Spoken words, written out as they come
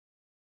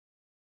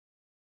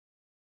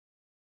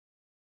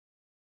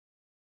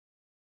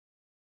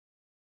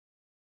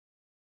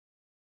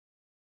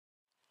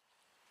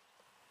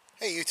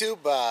Hey YouTube,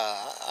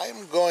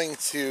 I'm going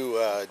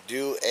to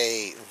do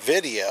a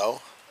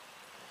video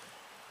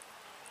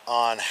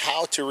on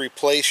how to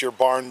replace your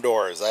barn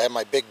doors. I have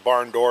my big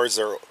barn doors.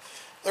 They're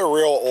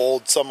real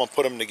old. Someone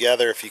put them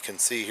together. If you can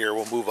see here,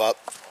 we'll move up.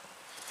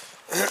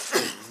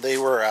 They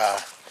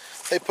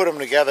put them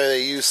together.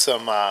 They used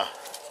some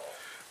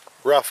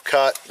rough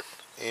cut,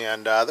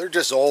 and they're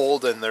just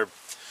old, and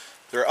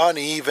they're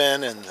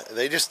uneven, and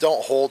they just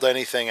don't hold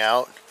anything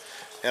out.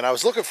 And I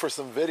was looking for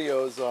some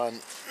videos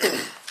on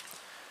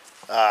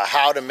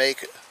how to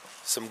make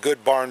some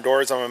good barn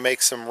doors. I'm going to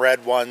make some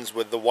red ones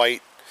with the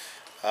white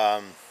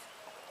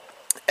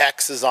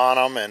X's on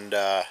them,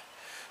 and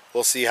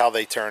we'll see how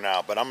they turn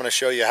out. But I'm going to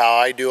show you how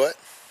I do it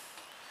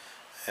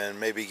and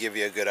maybe give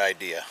you a good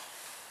idea.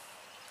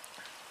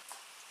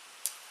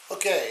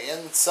 Okay,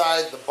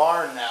 inside the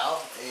barn now,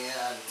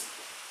 and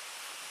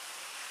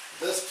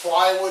this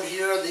plywood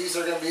here, these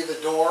are going to be the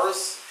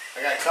doors.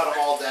 I got to cut them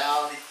all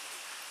down,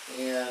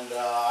 and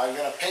I'm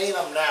going to paint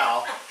them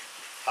now.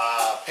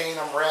 Paint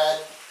them red,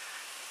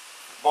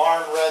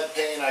 barn red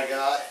paint I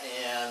got,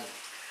 and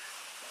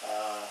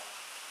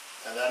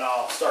then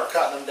I'll start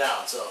cutting them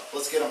down. So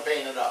let's get them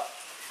painted up.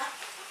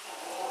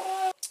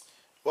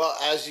 Well,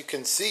 as you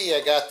can see,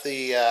 I got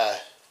the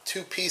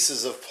two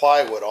pieces of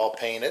plywood all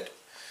painted.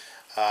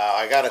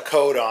 I got a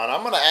coat on.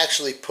 I'm going to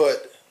actually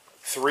put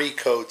 3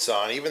 coats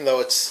on, even though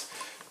it's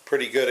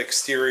pretty good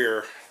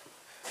exterior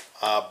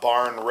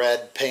barn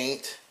red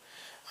paint.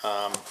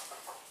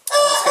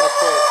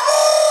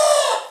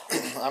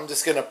 I'm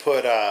just gonna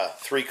put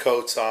 3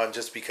 coats on,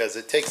 just because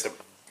it takes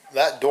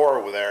that door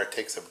over there, it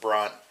takes a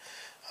brunt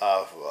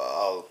of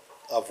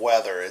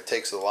weather. It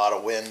takes a lot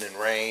of wind and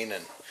rain,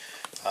 and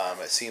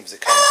it seems to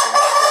come from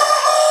that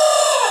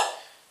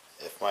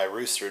direction. If my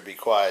rooster would be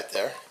quiet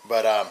there.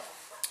 But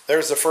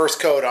there's the first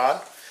coat on.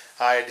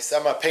 I'm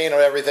gonna paint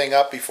everything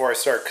up before I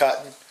start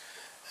cutting,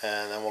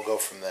 and then we'll go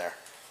from there.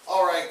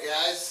 Alright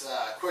guys,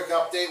 quick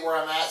update where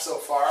I'm at so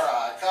far.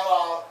 I cut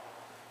off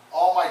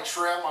all my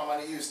trim. I'm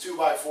going to use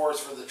 2x4s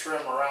for the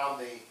trim around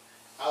the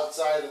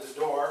outside of the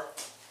door.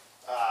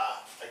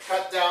 I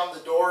cut down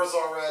the doors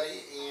already,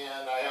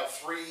 and I have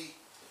 3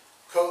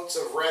 coats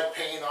of red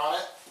paint on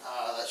it.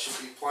 That should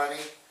be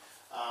plenty.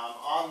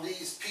 On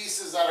these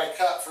pieces that I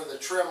cut for the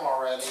trim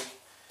already,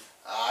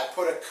 I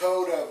put a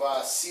coat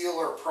of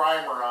sealer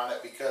primer on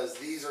it, because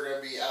these are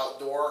going to be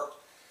outdoor,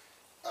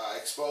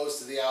 exposed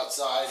to the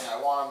outside, and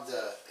I want them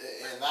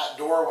to, in that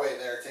doorway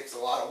there, it takes a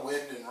lot of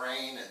wind and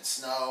rain and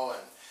snow,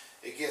 and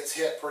it gets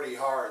hit pretty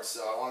hard,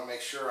 so I want to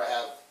make sure I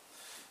have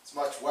as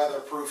much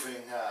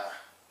weatherproofing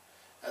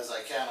as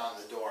I can on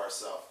the door.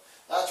 So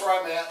that's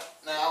where I'm at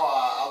now.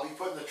 I'll be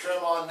putting the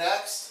trim on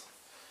next,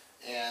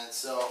 and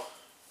so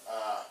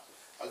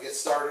I'll get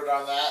started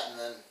on that and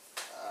then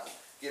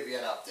give you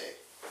an update.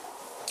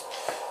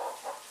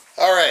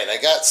 Alright, I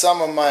got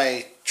some of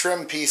my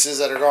trim pieces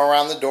that are going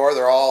around the door.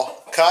 They're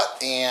all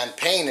cut and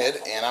painted,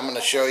 and I'm going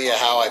to show you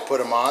how I put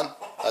them on.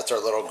 That's our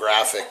little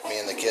graphic me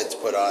and the kids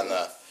put on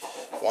the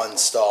one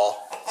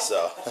stall.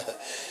 So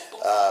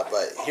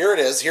but here it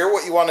is. Here,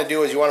 what you want to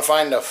do is you want to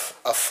find a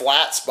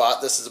flat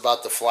spot. This is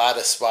about the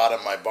flattest spot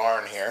in my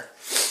barn here,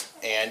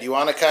 and you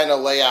want to kind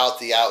of lay out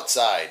the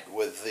outside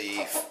with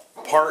the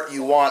part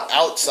you want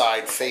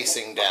outside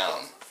facing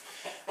down.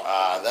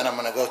 Then I'm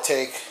going to go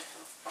take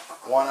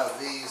one of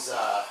these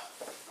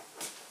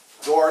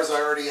doors I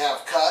already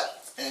have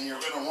cut, and you're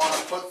going to want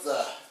to put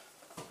the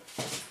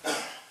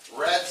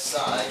red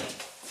side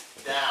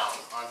down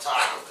on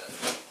top of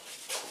it.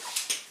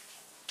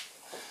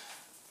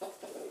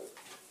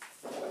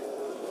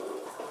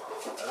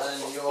 And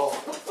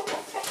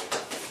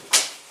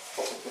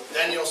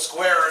then you'll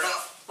square it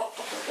up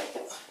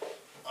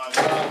on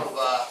top of,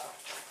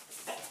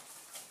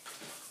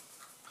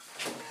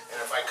 and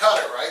if I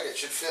cut it right, it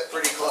should fit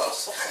pretty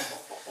close.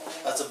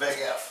 That's a big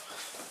if.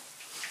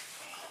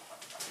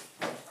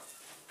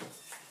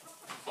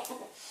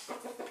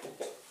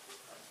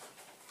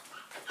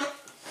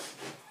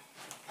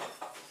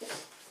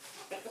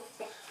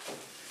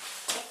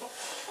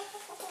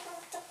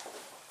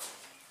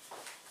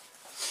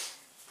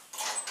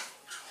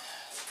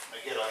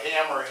 Get a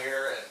hammer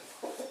here and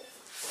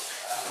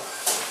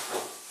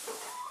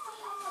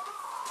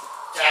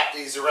tap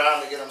these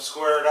around to get them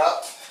squared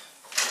up.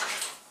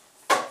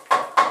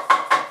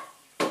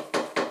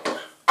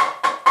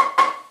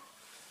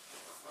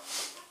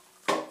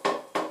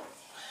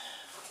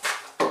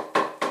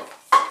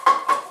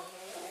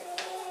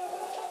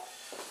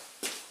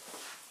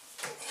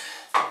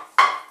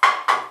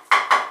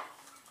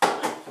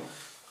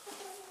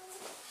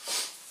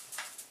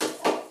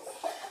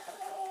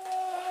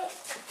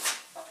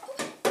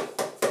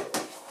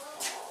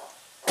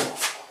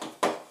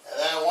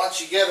 Once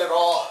you get it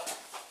all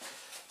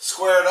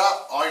squared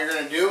up, all you're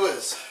going to do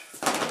is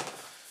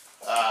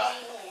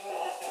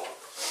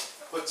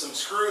put some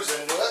screws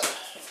into it.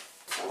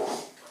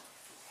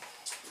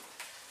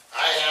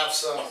 I have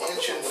some 1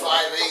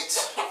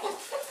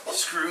 5/8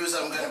 screws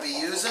I'm going to be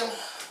using.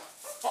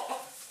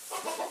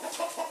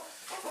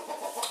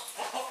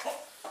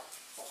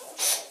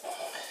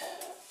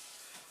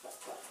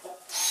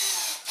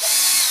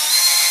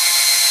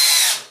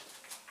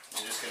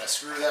 just going to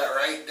screw that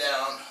right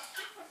down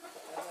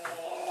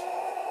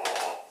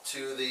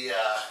to the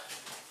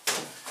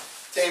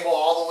table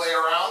all the way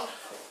around.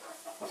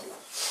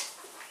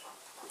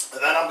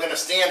 And then I'm going to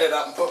stand it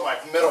up and put my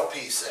middle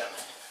piece in.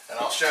 And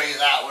I'll show you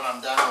that when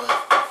I'm done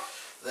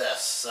with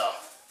this. So,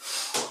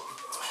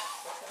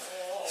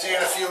 see you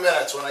in a few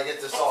minutes when I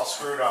get this all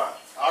screwed on.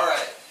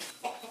 Alright.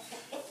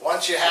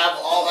 Once you have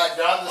all that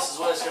done, this is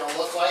what it's going to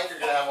look like. You're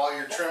going to have all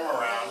your trim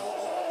around.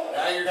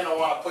 Now you're going to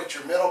want to put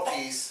your middle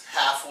piece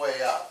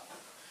halfway up.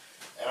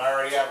 And I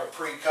already have it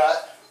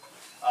pre-cut.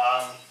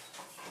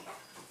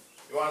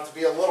 You want it to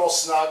be a little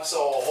snug so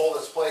it will hold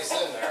its place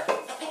in there.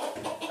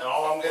 And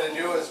all I'm going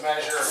to do is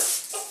measure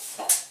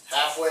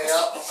halfway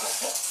up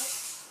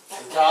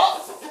the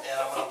top, and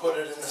I'm going to put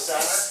it in the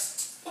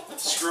center,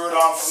 screw it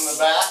on from the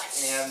back,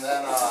 and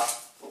then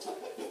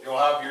you'll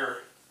have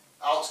your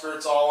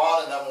outskirts all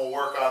on, and then we'll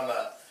work on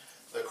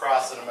the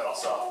cross in the middle.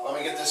 So let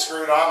me get this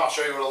screwed on. I'll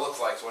show you what it looks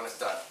like when it's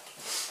done.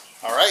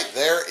 Alright,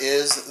 there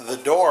is the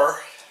door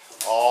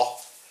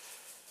all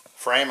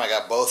frame. I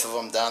got both of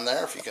them down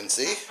there, if you can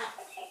see.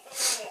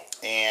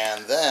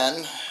 And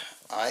then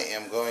I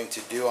am going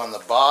to do on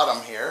the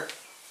bottom here,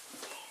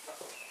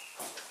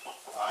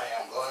 I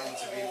am going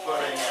to be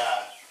putting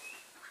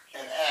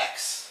an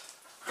X,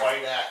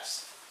 white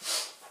X.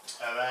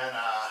 And then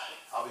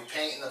I'll be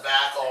painting the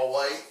back all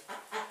white.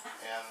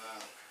 And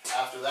then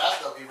after that,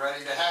 they'll be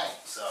ready to hang.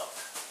 So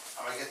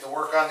I'm going to get to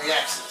work on the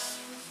X's.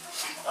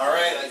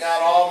 Alright, I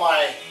got all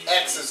my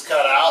X's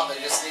cut out.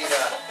 They just need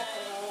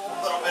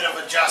a little bit of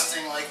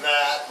adjusting like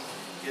that and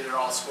get it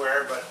all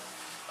square. But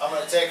I'm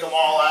going to take them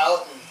all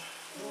out and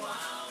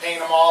paint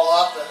them all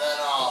up, and then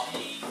I'll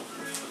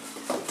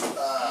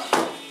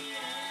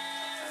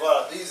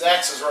well, these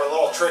X's are a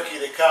little tricky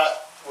to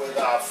cut with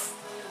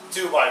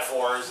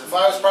 2x4s. If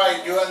I was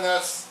probably doing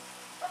this,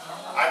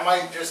 I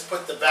might just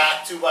put the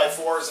back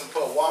 2x4s and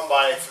put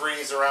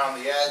 1x3s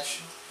around the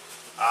edge.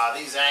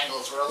 These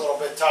angles were a little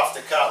bit tough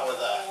to cut with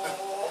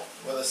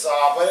a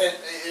saw, but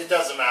it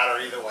doesn't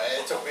matter either way.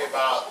 It took me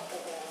about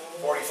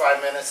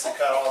 45 minutes to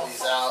cut all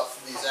these out,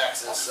 these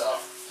X's. So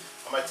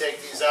I'm going to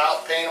take these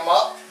out, paint them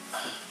up,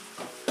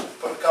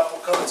 put a couple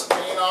coats of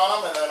paint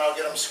on them, and then I'll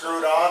get them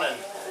screwed on and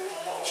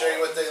show you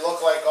what they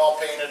look like all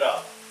painted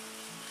up.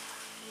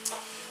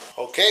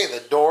 Okay,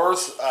 the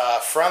doors,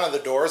 front of the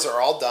doors are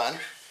all done.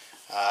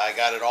 I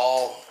got it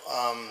all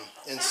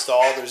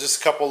installed. There's just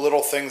a couple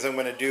little things I'm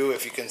going to do.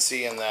 If you can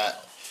see in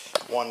that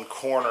one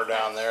corner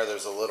down there,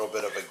 there's a little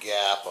bit of a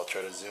gap. I'll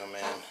try to zoom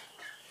in.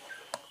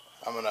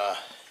 I'm going to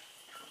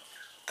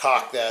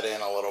caulk that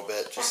in a little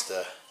bit just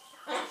to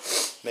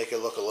make it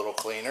look a little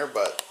cleaner,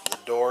 but the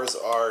doors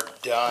are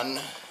done.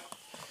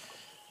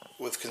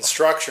 With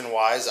construction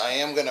wise, I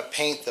am going to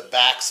paint the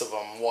backs of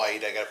them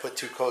white. I got to put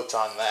 2 coats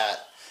on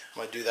that.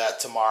 I'm going to do that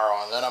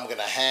tomorrow, and then I'm going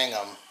to hang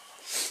them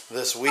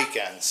this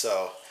weekend.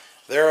 So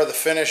there are the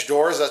finished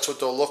doors. That's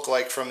what they'll look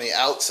like from the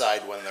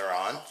outside when they're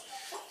on,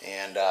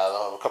 and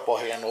they'll have a couple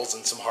of handles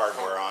and some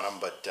hardware on them,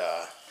 but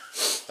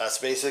that's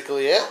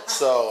basically it.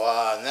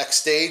 So next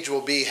stage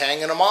will be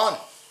hanging them on.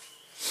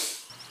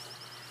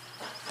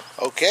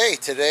 Okay,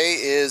 today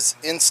is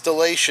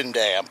installation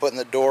day. I'm putting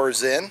the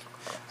doors in.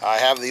 I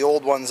have the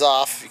old ones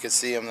off. You can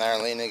see them there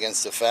leaning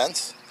against the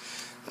fence.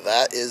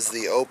 That is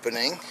the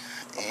opening,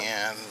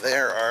 and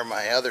there are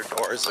my other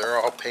doors. They're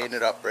all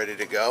painted up, ready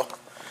to go.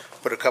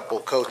 Put a couple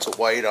coats of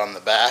white on the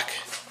back,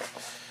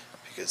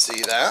 if you can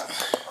see that.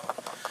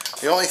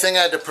 The only thing I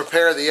had to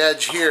prepare the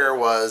edge here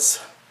was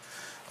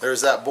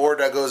there's that board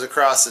that goes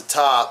across the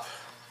top.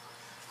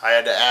 I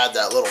had to add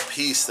that little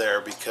piece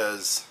there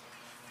because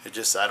it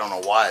just, I don't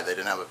know why they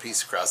didn't have a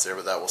piece across there,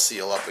 but that will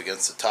seal up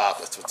against the top.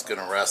 That's what's going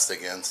to rest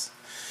against.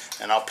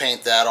 And I'll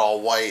paint that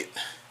all white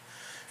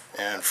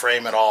and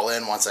frame it all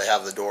in once I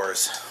have the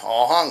doors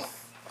all hung.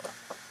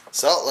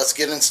 So let's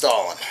get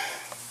installing.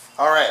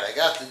 Alright, I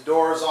got the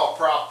doors all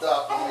propped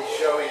up. Let me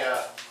show you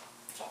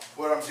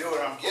what I'm doing.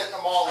 I'm getting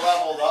them all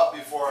leveled up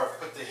before I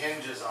put the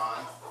hinges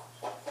on.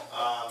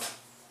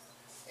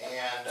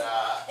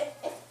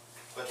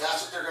 But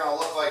that's what they're going to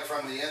look like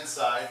from the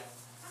inside.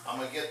 I'm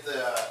going to get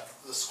the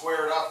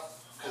squared up,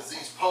 because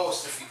these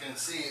posts, if you can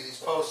see, these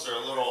posts are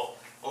a little,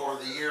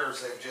 over the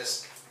years, they've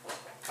just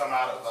come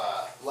out of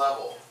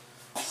level.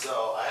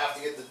 So I have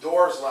to get the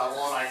doors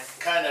level, and I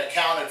kind of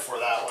accounted for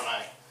that when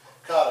I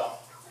cut them.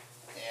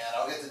 And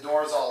I'll get the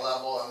doors all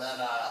level, and then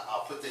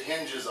I'll put the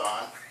hinges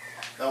on.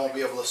 Then we'll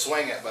be able to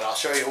swing it, but I'll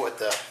show you what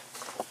the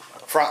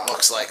front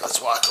looks like. Let's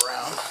walk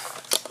around.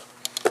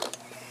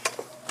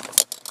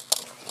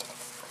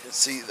 You can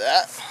see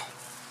that.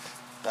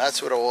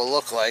 That's what it will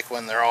look like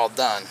when they're all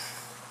done.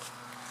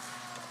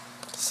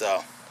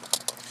 So,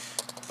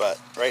 but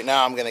right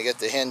now I'm going to get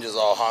the hinges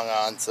all hung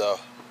on, so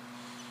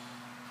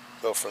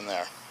go from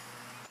there.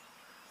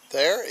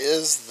 There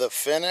is the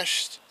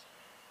finished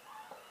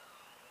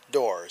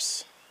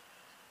doors.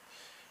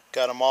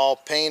 Got them all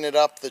painted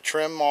up, the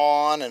trim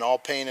on and all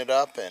painted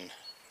up, and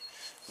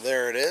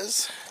there it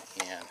is.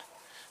 And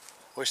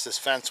wish this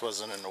fence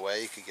wasn't in the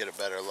way. You could get a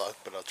better look,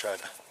 but I'll try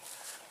to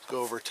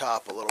go over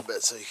top a little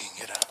bit so you can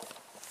get a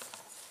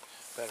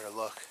better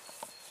look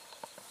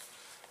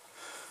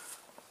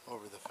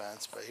over the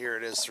fence, but here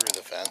it is through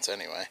the fence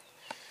anyway,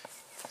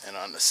 and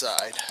on the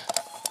side.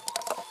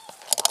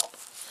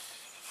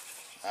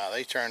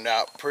 They turned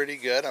out pretty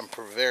good. I'm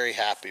very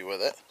happy with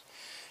it.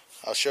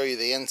 I'll show you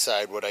the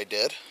inside what I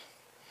did.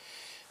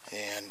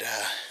 And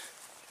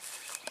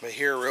but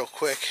here real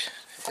quick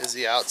is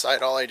the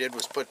outside. All I did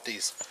was put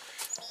these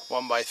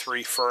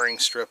 1x3 furring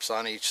strips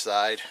on each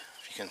side,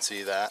 if you can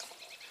see that,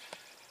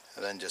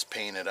 and then just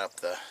painted up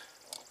the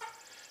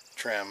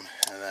trim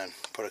and then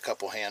put a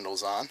couple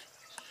handles on.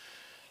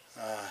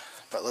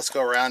 But let's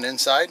go around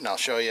inside and I'll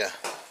show you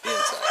the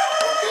inside.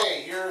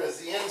 Okay, here is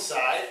the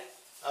inside.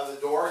 The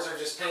doors are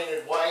just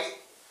painted white.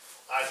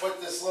 I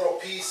put this little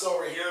piece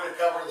over here to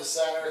cover the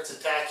center. It's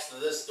attached to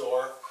this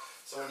door,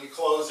 so when you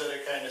close it,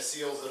 it kind of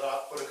seals it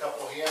up. Put a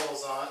couple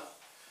handles on.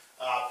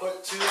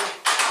 Put two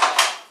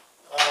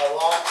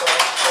locks on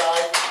each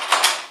side.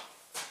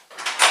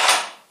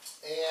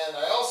 And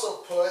I also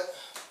put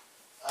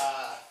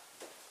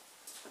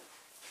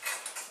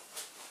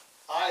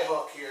eye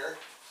hook here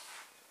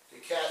to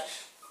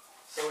catch,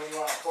 so when you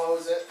want to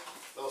close it,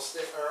 they'll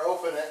stay, or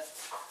open it,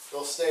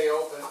 they'll stay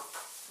open.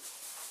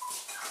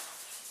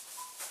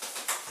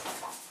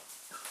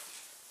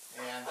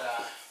 And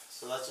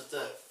so that's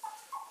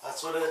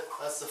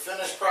the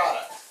finished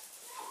product.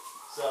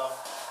 So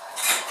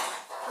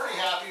pretty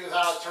happy with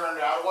how it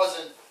turned out. It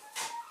wasn't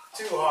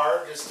too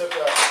hard. Just took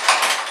it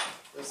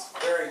was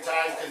very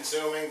time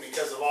consuming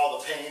because of all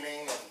the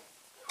painting, and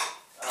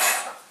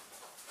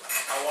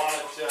I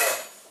wanted to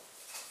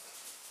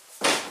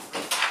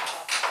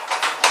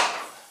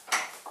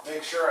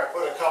make sure I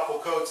put a couple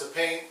coats of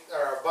paint,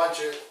 or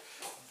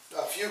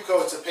a few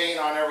coats of paint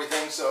on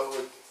everything, so it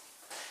would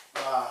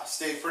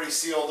stay pretty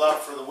sealed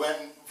up for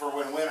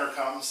when winter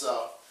comes.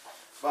 So,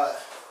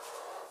 but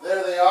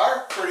there they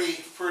are,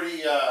 pretty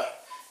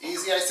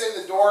easy. I say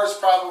the doors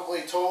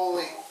probably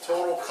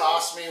total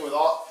cost me with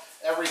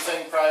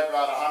everything probably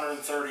about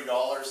 $130,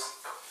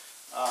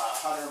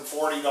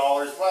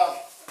 $140.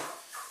 Well,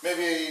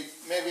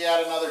 maybe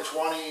add another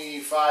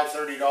 $25,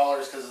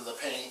 $30 because of the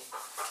paint.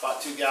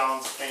 About 2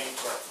 gallons of paint,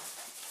 but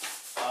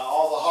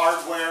all the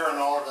hardware and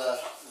all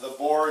the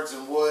boards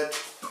and wood, it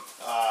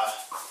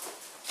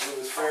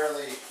was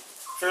fairly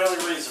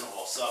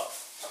reasonable. So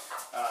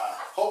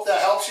hope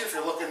that helps you if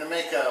you're looking to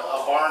make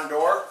a barn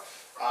door.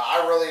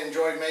 I really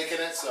enjoyed making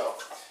it. So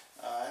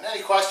and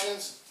any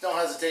questions, don't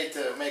hesitate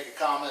to make a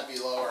comment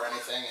below or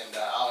anything, and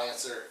I'll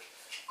answer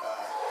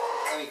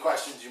any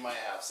questions you might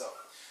have. So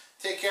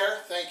take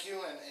care, thank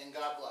you, and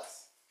God bless.